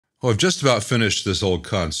Well, I've just about finished this old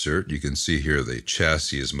concert. You can see here the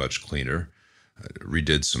chassis is much cleaner. I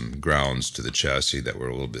redid some grounds to the chassis that were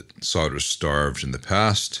a little bit solder starved in the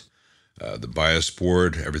past. The bias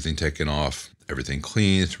board, everything taken off, everything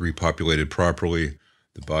cleaned, repopulated properly.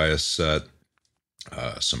 The bias set,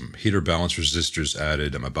 some heater balance resistors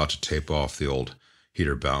added. I'm about to tape off the old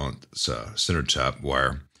heater balance center tap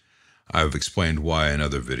wire. I've explained why in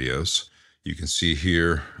other videos. You can see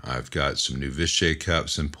here I've got some new Vichy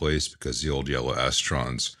caps in place because the old yellow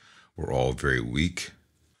Astrons were all very weak.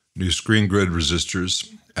 New screen grid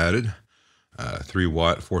resistors added, 3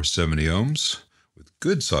 watt 470 ohms with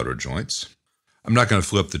good solder joints. I'm not going to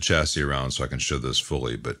flip the chassis around so I can show this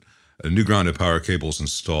fully, but a new grounded power cable is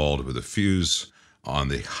installed with a fuse on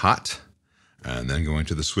the hot and then going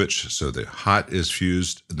to the switch. So the hot is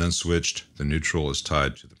fused, then switched, the neutral is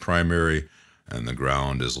tied to the primary, and the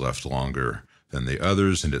ground is left longer than the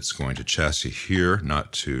others, and it's going to chassis here,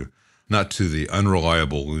 not to the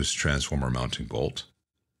unreliable loose transformer mounting bolt.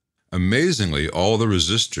 Amazingly, all the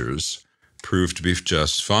resistors proved to be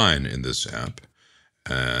just fine in this amp,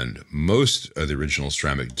 and most of the original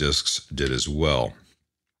ceramic discs did as well.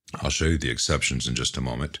 I'll show you the exceptions in just a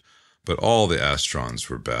moment, but all the Astrons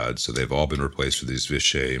were bad, so they've all been replaced with these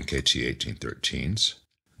Vichy MKT1813s.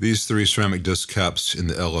 These 3 ceramic disc caps in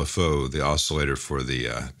the LFO, the oscillator for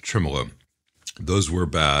the tremolo, those were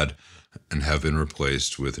bad and have been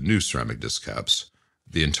replaced with new ceramic disc caps.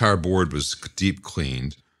 The entire board was deep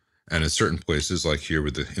cleaned, and in certain places, like here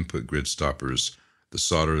with the input grid stoppers, the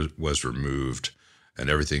solder was removed and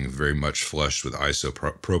everything very much flushed with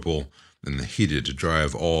isopropyl and heated to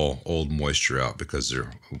drive all old moisture out because there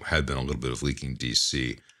had been a little bit of leaking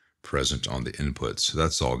DC present on the inputs. So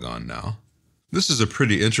that's all gone now. This is a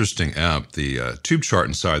pretty interesting amp. The tube chart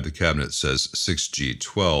inside the cabinet says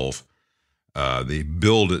 6G12. The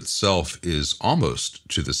build itself is almost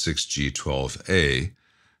to the 6G12A.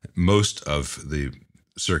 Most of the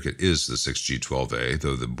circuit is the 6G12A,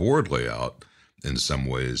 though the board layout in some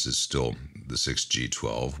ways is still the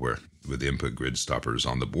 6G12, where with the input grid stoppers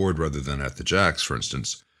on the board rather than at the jacks, for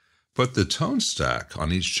instance. But the tone stack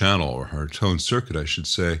on each channel, or tone circuit, I should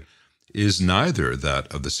say, is neither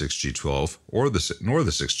that of the 6G12 nor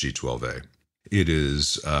the 6G12A. It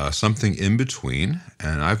is something in between,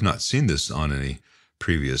 and I've not seen this on any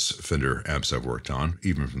previous Fender amps I've worked on,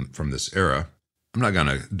 even from this era. I'm not going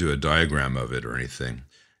to do a diagram of it or anything.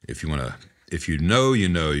 If you know,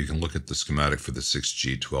 you can look at the schematic for the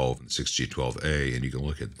 6G12 and 6G12A, and you can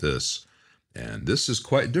look at this, and this is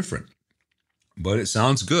quite different. But it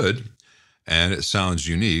sounds good, and it sounds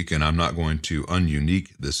unique, and I'm not going to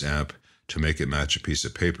ununique this amp to make it match a piece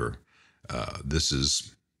of paper. This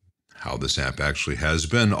is how this amp actually has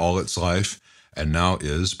been all its life, and now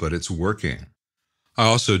is, but it's working. I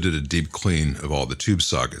also did a deep clean of all the tube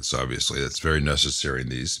sockets, obviously. That's very necessary in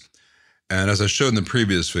these. And as I showed in the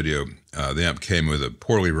previous video, the amp came with a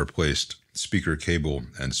poorly replaced speaker cable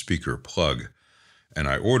and speaker plug, and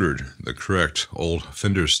I ordered the correct old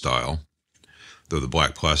Fender style, though the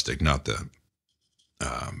black plastic, not the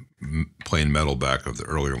plain metal back of the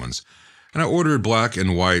earlier ones. And I ordered black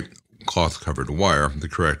and white cloth-covered wire, the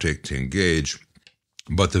correct 18 gauge,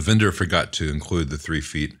 but the vendor forgot to include the 3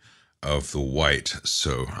 feet of the white,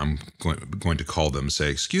 so I'm going to call them and say,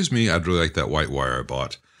 excuse me, I'd really like that white wire I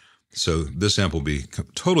bought. So this amp will be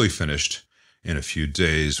totally finished in a few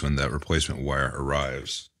days when that replacement wire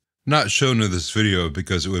arrives. Not shown in this video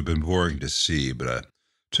because it would have been boring to see, but I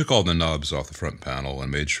took all the knobs off the front panel and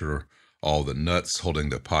made sure all the nuts holding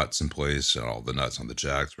the pots in place and all the nuts on the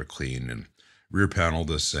jacks were clean, and rear panel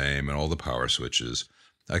the same, and all the power switches.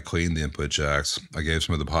 I cleaned the input jacks. I gave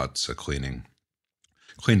some of the pots a cleaning.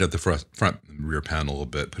 Cleaned up the front and rear panel a little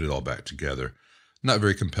bit, put it all back together. Not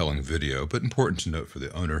very compelling video, but important to note for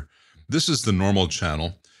the owner. This is the normal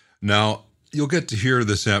channel. Now, you'll get to hear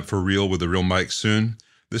this amp for real with a real mic soon.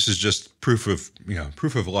 This is just proof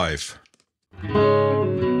of life.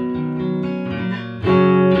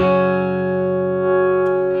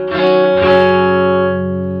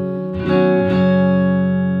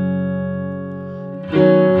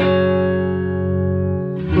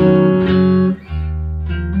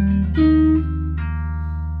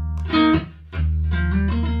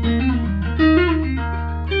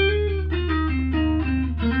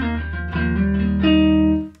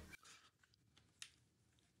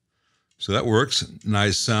 So that works.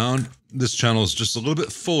 Nice sound. This channel is just a little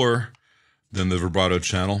bit fuller than the vibrato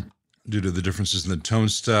channel due to the differences in the tone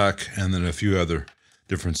stack and then a few other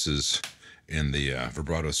differences in the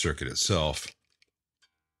vibrato circuit itself.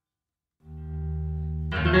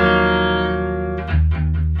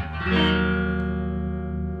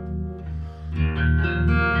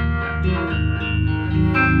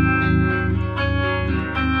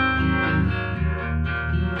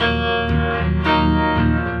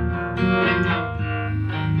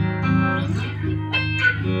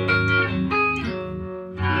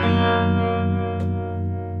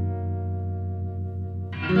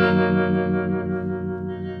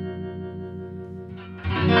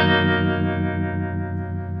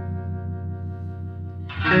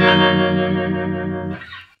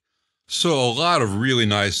 So a lot of really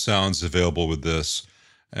nice sounds available with this.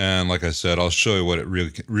 And like I said, I'll show you what it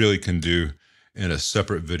really can do in a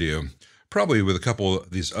separate video. Probably with a couple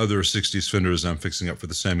of these other 60s Fenders I'm fixing up for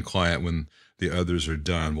the same client when the others are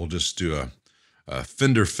done. We'll just do a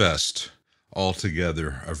Fender fest all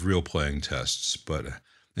together of real playing tests. But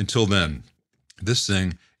until then, this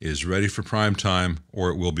thing is ready for prime time,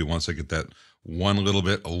 or it will be once I get that one little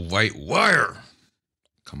bit of white wire.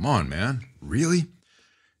 Come on, man. Really?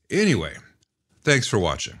 Anyway, thanks for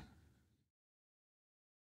watching.